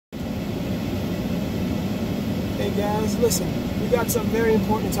Alright guys, listen, we got something very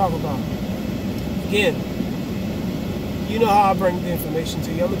important to talk about. Again, you know how I bring the information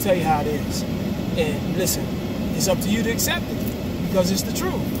to you. I'm going to tell you how it is. And listen, it's up to you to accept it, because it's the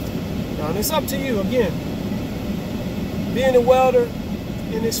truth. Now, and it's up to you, again. Being a welder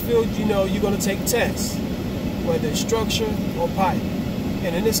in this field, you know you're going to take tests, whether it's structure or pipe.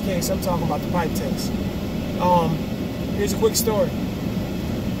 And in this case, I'm talking about the pipe test. Here's a quick story.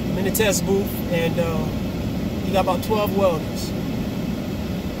 I'm in the test booth, and you got about 12 welders.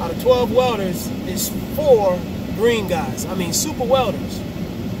 Out of 12 welders, it's 4 green guys. I mean, super welders,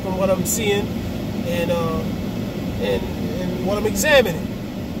 from what I'm seeing and what I'm examining.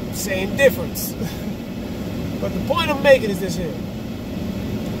 Same difference. But the point I'm making is this here.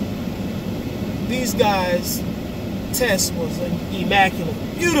 These guys' test was an immaculate,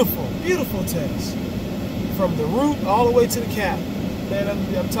 beautiful, beautiful test. From the root all the way to the cap. Man,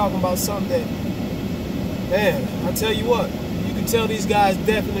 I'm talking about something that, man, I tell you what, you can tell these guys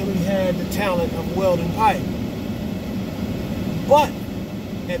definitely had the talent of welding pipe. But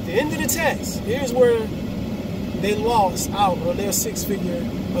at the end of the test, here's where they lost out on their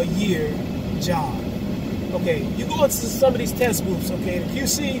 6-figure-a-year job. Okay, you go into some of these test booths, okay, the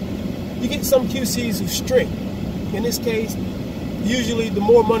QC, you get some QCs who's strict. In this case, usually the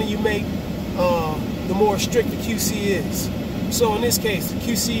more money you make, the more strict the QC is. So in this case, the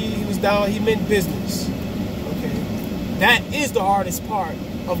QC, he was down, he meant business. Okay, that is the hardest part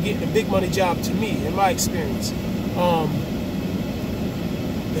of getting a big money job to me, in my experience.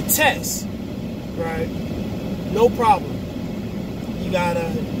 The test, right? No problem. You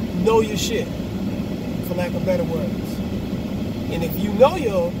gotta know your shit, for lack of better words. And if you know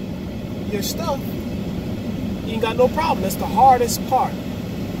your stuff, you ain't got no problem. That's the hardest part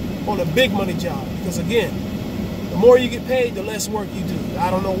on a big money job. Because again, the more you get paid, the less work you do. I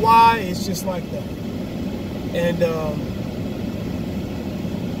don't know why, it's just like that. And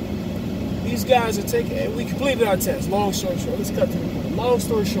these guys are taking, and we completed our test. Long story short, let's cut to the point. Long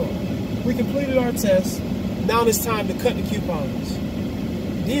story short, we completed our test. Now it's time to cut the coupons.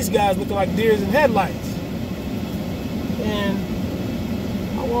 These guys looking like deers in headlights. And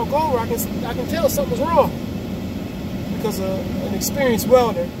I walk over, I can tell something's wrong. Because an experienced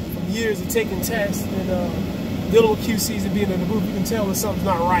welder, from years of taking tests and dealing with QCs and being in the booth, you can tell when something's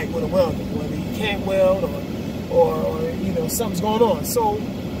not right with a welder, whether he can't weld or you know, something's going on. So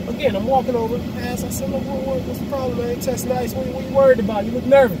again, I'm walking over, I said, look, what's the problem, man? Test nice. What are you worried about? You look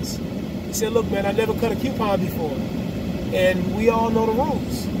nervous. He said, look, man, I never cut a coupon before. And we all know the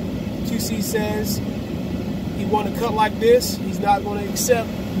rules. QC says he want to cut like this. He's not going to accept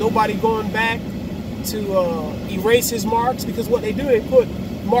nobody going back to erase his marks, because what they do, they put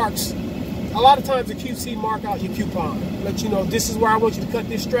marks. A lot of times the QC mark out your coupon, let you know this is where I want you to cut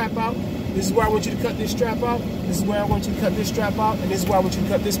this strap out, this is where I want you to cut this strap out, this is where I want you to cut this strap out, and this is where I want you to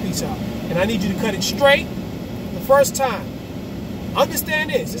cut this piece out. And I need you to cut it straight the first time. Understand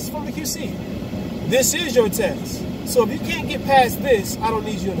this is from the QC. This is your test. So if you can't get past this, I don't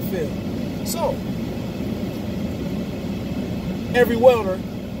need you in the field. So every welder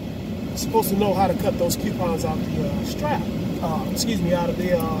is supposed to know how to cut those coupons out the strap. Out of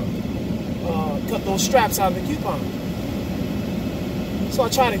the cut those straps out of the coupon. So I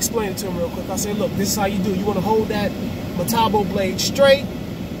try to explain it to him real quick. I say, look, this is how you do it. You want to hold that Metabo blade straight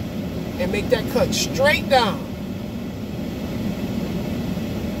and make that cut straight down.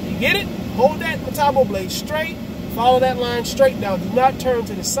 You get it? Hold that Metabo blade straight. Follow that line straight down. Do not turn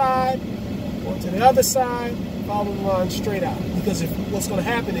to the side or to the other side. Follow the line straight out. Because what's going to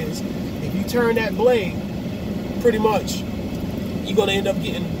happen is, if you turn that blade, pretty much, you're going to end up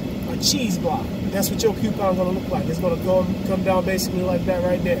getting a cheese block. That's what your coupon is going to look like. It's going to come down basically like that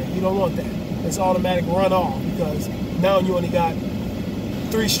right there. You don't want that. It's automatic run off, because now you only got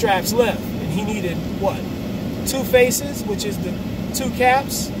 3 straps left. And he needed, what? 2 faces, which is the 2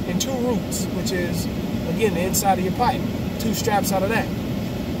 caps, and 2 roots, which is, again, the inside of your pipe. 2 straps out of that.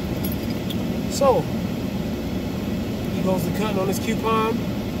 So he goes to cutting on his coupon.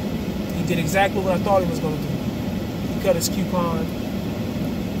 He did exactly what I thought he was going to do. He cut his coupon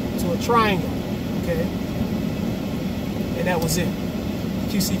to a triangle, okay? And that was it.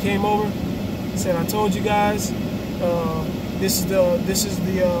 QC came over, said, I told you guys, this is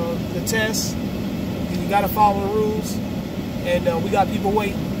the test. You got to follow the rules, and we got people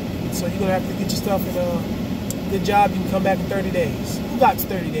waiting. So you're gonna have to get your stuff in a good job. You can come back in 30 days. Who got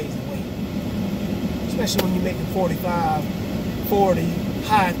 30 days to wait? Especially when you're making 45, 40,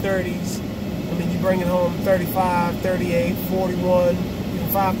 high 30s. I mean, you're bringing home 35, 38, 41, even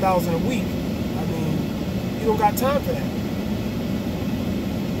 5,000 a week. I mean, you don't got time for that.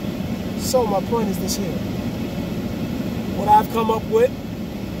 So my point is this here. what I've come up with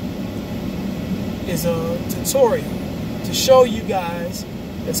is a tutorial to show you guys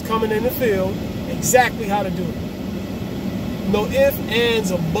that's coming in the field exactly how to do it. No ifs,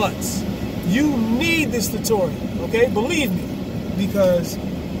 ands, or buts. You need this tutorial, okay? Believe me, because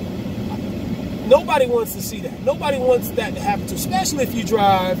nobody wants to see that. Nobody wants that to happen to, especially if you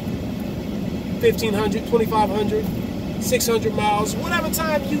drive 1,500, 2,500, 600 miles, whatever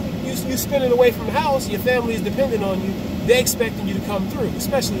time you spend it away from the house. Your family is dependent on you. They're expecting you to come through,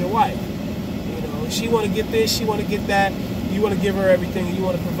 especially your wife. You know, she want to get this, she want to get that. You want to give her everything, and you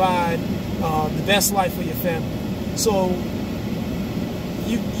want to provide the best life for your family. So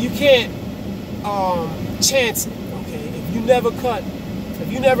you can't chance it, okay? If you never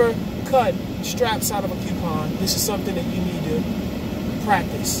cut straps out of a coupon, this is something that you need to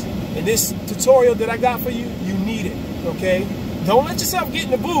practice. And this tutorial that I got for you, you need it, okay? Don't let yourself get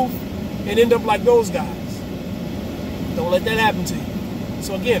in the booth and end up like those guys. Don't let that happen to you.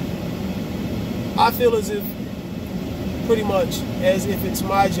 So again, I feel pretty much as if it's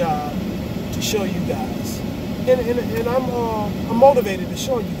my job to show you guys. And I'm motivated to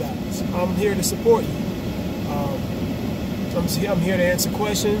show you guys. I'm here to support you. I'm here to answer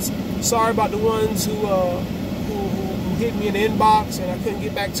questions. Sorry about the ones who hit me in the inbox and I couldn't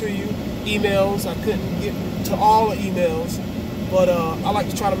get back to you. Emails, I couldn't get to all the emails. But I like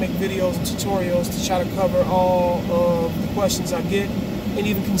to try to make videos and tutorials to try to cover all of the questions I get and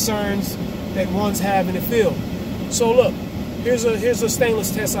even concerns that ones have in the field. So look, here's a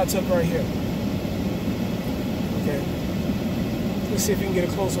stainless test I took right here. Okay, let's see if you can get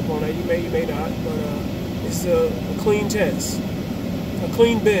a close up on that. You may not, but it's a clean test, a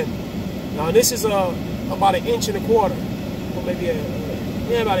clean bend. Now this is about 1.25 inches, or maybe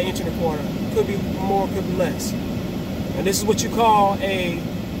about 1.25 inches. Could be more, could be less. And this is what you call it's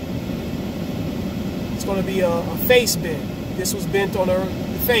going to be a face bend. This was bent on the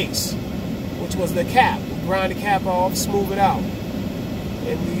face, which was the cap. We grind the cap off, smooth it out.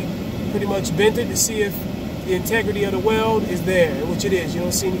 And we pretty much bent it to see if the integrity of the weld is there, which it is. You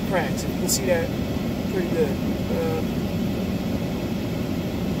don't see any cracks. You can see that pretty good.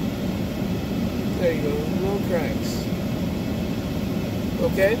 There you go, no cracks.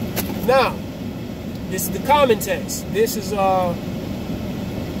 Okay, now, this is the common test. This is a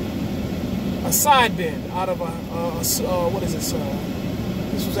side bend out of what is this?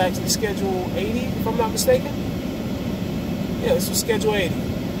 This was actually Schedule 80, if I'm not mistaken. Yeah, this was Schedule 80.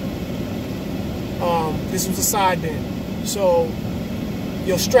 This was a side bend. So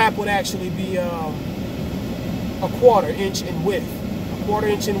your strap would actually be a 1/4 inch in width. A 1/4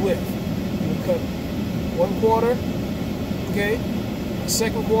 inch in width. You would cut 1/4, okay, a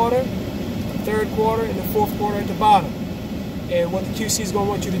 2nd quarter, 3rd quarter, and the 4th quarter at the bottom. And what the QC is going to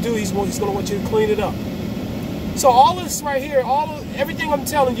want you to do, he's going to want you to clean it up. So all this right here, everything I'm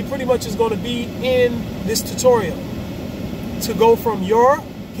telling you pretty much is going to be in this tutorial to go from your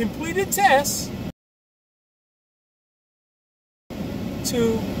completed test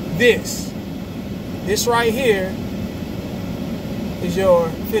to this. This right here is your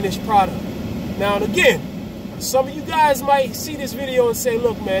finished product. Now and again, some of you guys might see this video and say,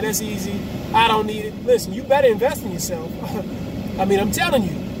 look man, that's easy, I don't need it. Listen, you better invest in yourself. I mean, I'm telling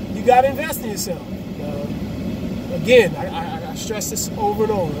you, you got to invest in yourself. Again, I stress this over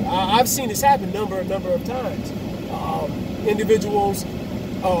and over. I've seen this happen a number of times. Individuals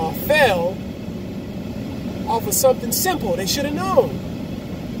fail off of something simple they should have known.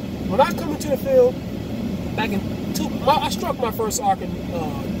 When I come into the field, I struck my first arc in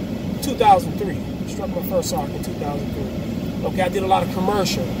 2003. Struck my first arc in 2003. Okay, I did a lot of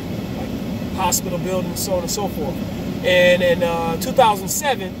commercial, like hospital buildings, so on and so forth. And in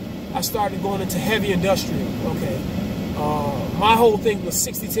 2007, I started going into heavy industrial. Okay, my whole thing was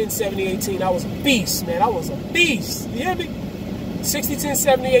 60-10, 70-18. I was a beast, man. I was a beast. You hear me? 60-10,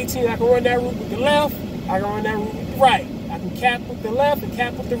 70-18. I can run that route with the left. I can run that route with the right. I can cap with the left and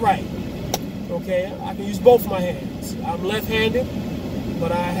cap with the right. Okay, I can use both my hands. I'm left-handed,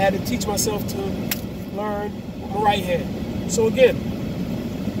 but I had to teach myself to learn with my right hand. So again,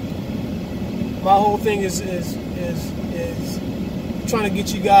 my whole thing is trying to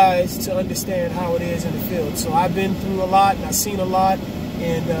get you guys to understand how it is in the field. So I've been through a lot and I've seen a lot,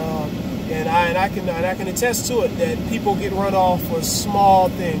 and I can attest to it that people get run off for small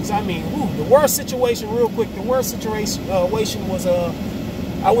things. I mean, the worst situation, real quick. The worst situation was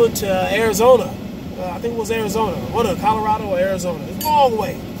I went to Arizona. I think it was Arizona, one of Colorado or Arizona. It's a long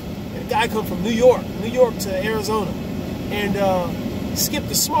way. And a guy come from New York to Arizona, and skipped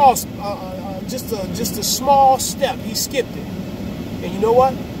a small, just a small step. He skipped it, and you know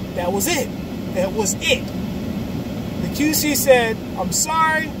what? That was it. That was it. The QC said, I'm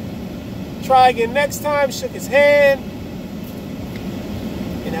sorry, try again next time, shook his hand,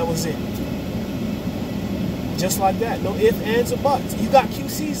 and that was it. Just like that. No ifs, ands, or buts. You got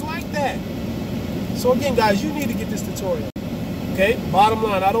QCs like that. So again, guys, you need to get this tutorial. Okay? Bottom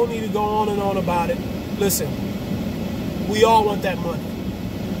line, I don't need to go on and on about it. Listen, we all want that money.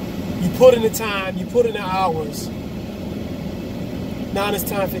 You put in the time, you put in the hours. Now it's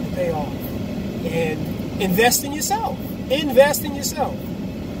time for it to pay off. And invest in yourself. Invest in yourself.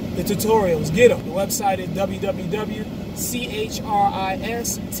 The tutorials, get them. The website is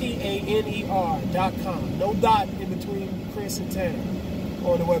www.ChrisTaner.com. No dot in between Chris and Tanner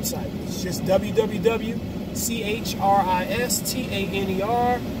on the website. It's just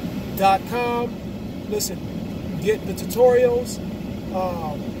www.ChrisTaner.com. Listen, get the tutorials.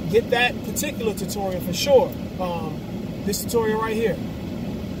 Get that particular tutorial for sure. This tutorial right here.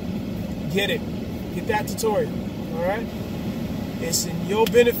 Get it. Get that tutorial. All right? It's in your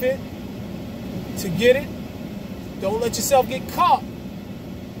benefit to get it. Don't let yourself get caught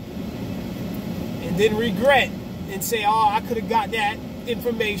and then regret and say, "Oh, I could have got that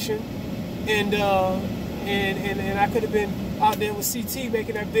information, and I could have been out there with CT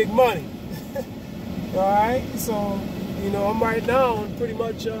making that big money." All right, so you know I'm right now, and pretty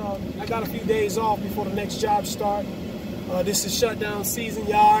much I got a few days off before the next job start. This is shutdown season.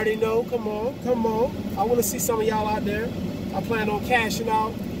 Y'all already know. Come on, come on. I want to see some of y'all out there. I plan on cashing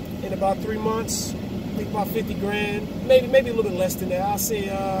out in about 3 months. I think about 50 grand, maybe a little bit less than that. I'll say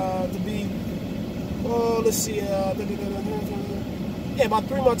to be, let's see, yeah, about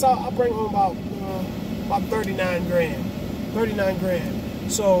 3 months. I'll bring home about 39 grand. 39 grand.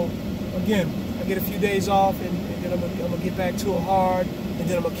 So again, I get a few days off, and then I'm gonna get back to it hard, and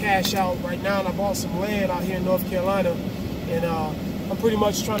then I'm gonna cash out. Right now, and I bought some land out here in North Carolina, and I'm pretty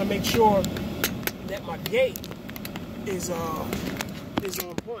much trying to make sure that my gate is on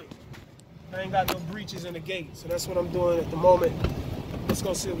point. I ain't got no breaches in the gate, so that's what I'm doing at the moment. Let's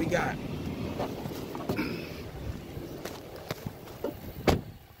go see what we got.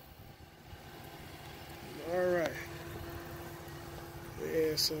 All right.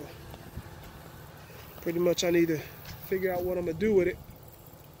 Yeah, so pretty much I need to figure out what I'm gonna do with it.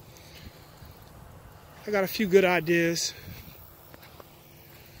 I got a few good ideas.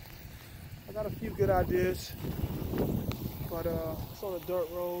 But it's on a dirt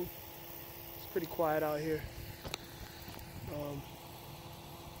road. It's pretty quiet out here. I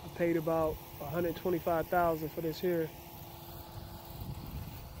paid about $125,000 for this here.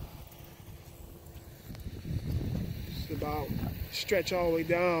 It's about, stretch all the way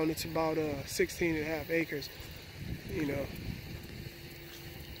down, it's about 16.5 acres. You know,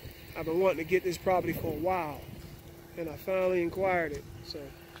 I've been wanting to get this property for a while, and I finally acquired it. So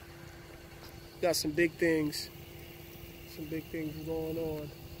got some big things going on,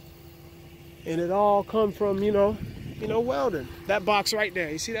 and it all come from you know welding. That box right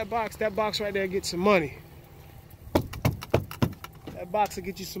there, you see that box right there gets some money. That box will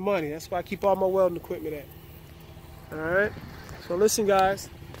get you some money. That's why I keep all my welding equipment at. All right, so listen guys,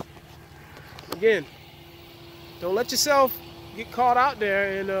 again, don't let yourself get caught out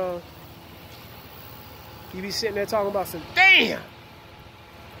there and you be sitting there talking about some, damn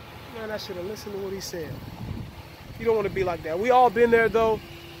man, I should have listened to what he said. You don't want to be like that. We all been there though.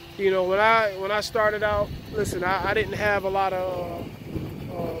 You know, when I started out, listen, I didn't have a lot of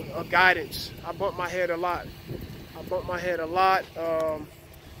guidance. I bumped my head a lot.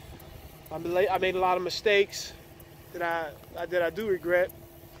 I made a lot of mistakes that I do regret.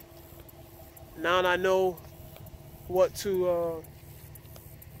 Now I know what to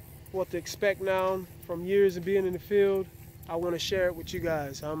expect now from years of being in the field. I want to share it with you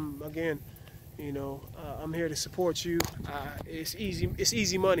guys. Again, you know, I'm here to support you. It's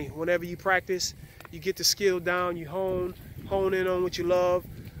easy money. Whenever you practice, you get the skill down, you hone in on what you love.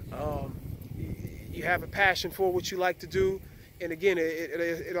 You have a passion for what you like to do, and again,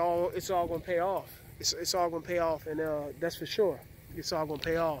 it's all gonna pay off. It's all gonna pay off, and that's for sure. It's all gonna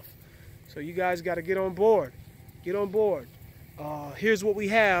pay off. So you guys got to get on board. Get on board. Here's what we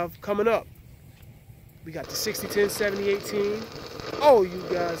have coming up. We got the 60-10, 70-18. Oh, you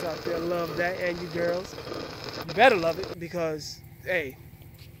guys out there love that, and you girls. You better love it, because, hey,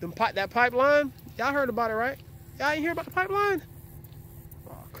 that pipeline, y'all heard about it, right? Y'all ain't hear about the pipeline?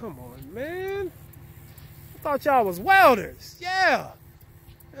 Oh, come on, man. I thought y'all was welders. Yeah.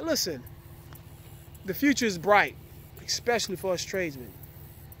 And listen, the future is bright, especially for us tradesmen.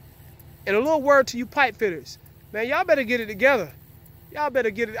 And a little word to you pipe fitters. Man, y'all better get it together. Y'all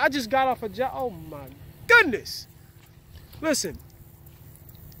better get it. I just got off a job. Oh, my goodness. Listen,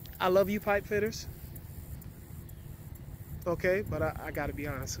 I love you pipe fitters. okay? But I got to be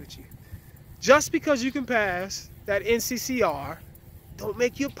honest with you. Just because you can pass that NCCR, don't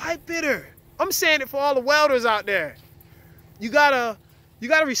make you a pipe fitter. I'm saying it for all the welders out there. You gotta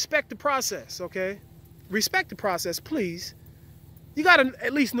respect the process, okay? Respect the process, please. You gotta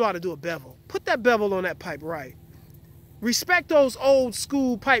at least know how to do a bevel. Put that bevel on that pipe right. Respect those old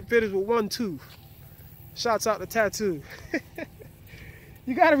school pipe fitters with one tooth. Shouts out to Tattoo.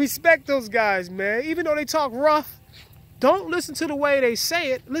 You gotta respect those guys, man. Even though they talk rough, don't listen to the way they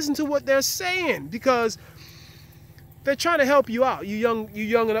say it. Listen to what they're saying, because they're trying to help you out, you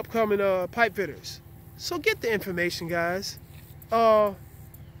young and upcoming pipe fitters. So get the information, guys.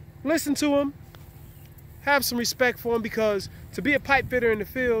 Listen to them. Have some respect for them, because to be a pipe fitter in the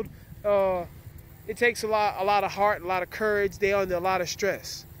field, it takes a lot of heart, a lot of courage. They're under a lot of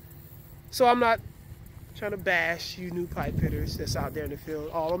stress. So I'm not trying to bash you new pipe fitters that's out there in the field.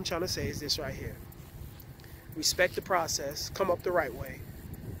 All I'm trying to say is this right here. Respect the process. Come up the right way.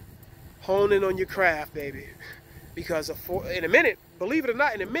 Hone in on your craft, baby. Because in a minute, believe it or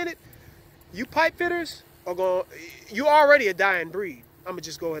not, in a minute, you pipe fitters are going. You're already a dying breed. I'm gonna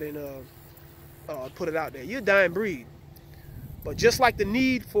just go ahead and put it out there. You're a dying breed. But just like the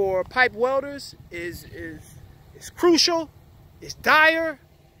need for pipe welders is crucial, it's dire.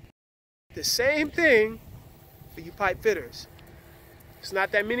 The same thing for you pipe fitters. It's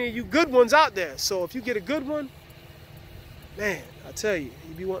not that many of you good ones out there. So if you get a good one, man, I tell you,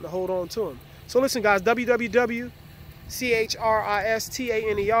 you'd be wanting to hold on to them. So listen, guys,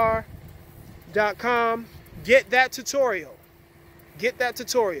 www.Christaner.com. Get that tutorial. Get that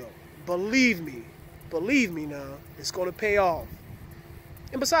tutorial. Believe me now, it's going to pay off.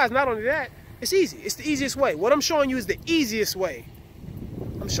 And besides, not only that, it's easy. It's the easiest way. What I'm showing you is the easiest way.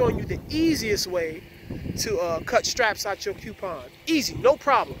 I'm showing you the easiest way to cut straps out your coupon. Easy, no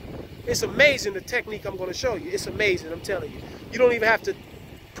problem. It's amazing, the technique I'm going to show you. It's amazing, I'm telling you. You don't even have to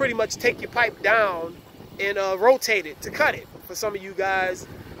pretty much take your pipe down and rotate it to cut it. For some of you guys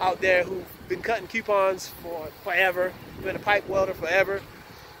out there who've been cutting coupons for forever, been a pipe welder forever,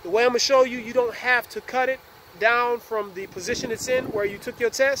 the way I'm going to show you, you don't have to cut it down from the position it's in where you took your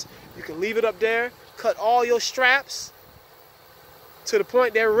test. You can leave it up there, cut all your straps to the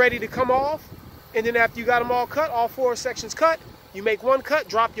point they're ready to come off, and then after you got them all cut, all 4 sections cut, you make one cut,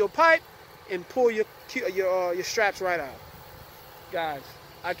 drop your pipe, and pull your straps right out. Guys,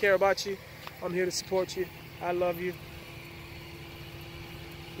 I care about you. I'm here to support you. I love you.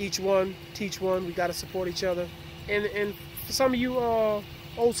 Each one, teach one. We got to support each other. And for some of you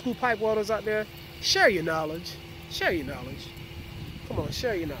old school pipe welders out there, share your knowledge. Share your knowledge. Come on,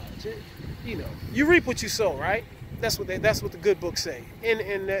 share your knowledge. You know, you reap what you sow, right? That's what the good books say,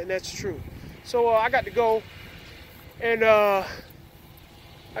 and that's true. So I got to go, and I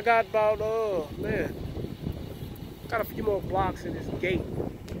got about got a few more blocks in this gate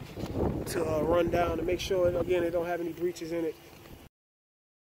to run down to make sure, again, it don't have any breaches in it.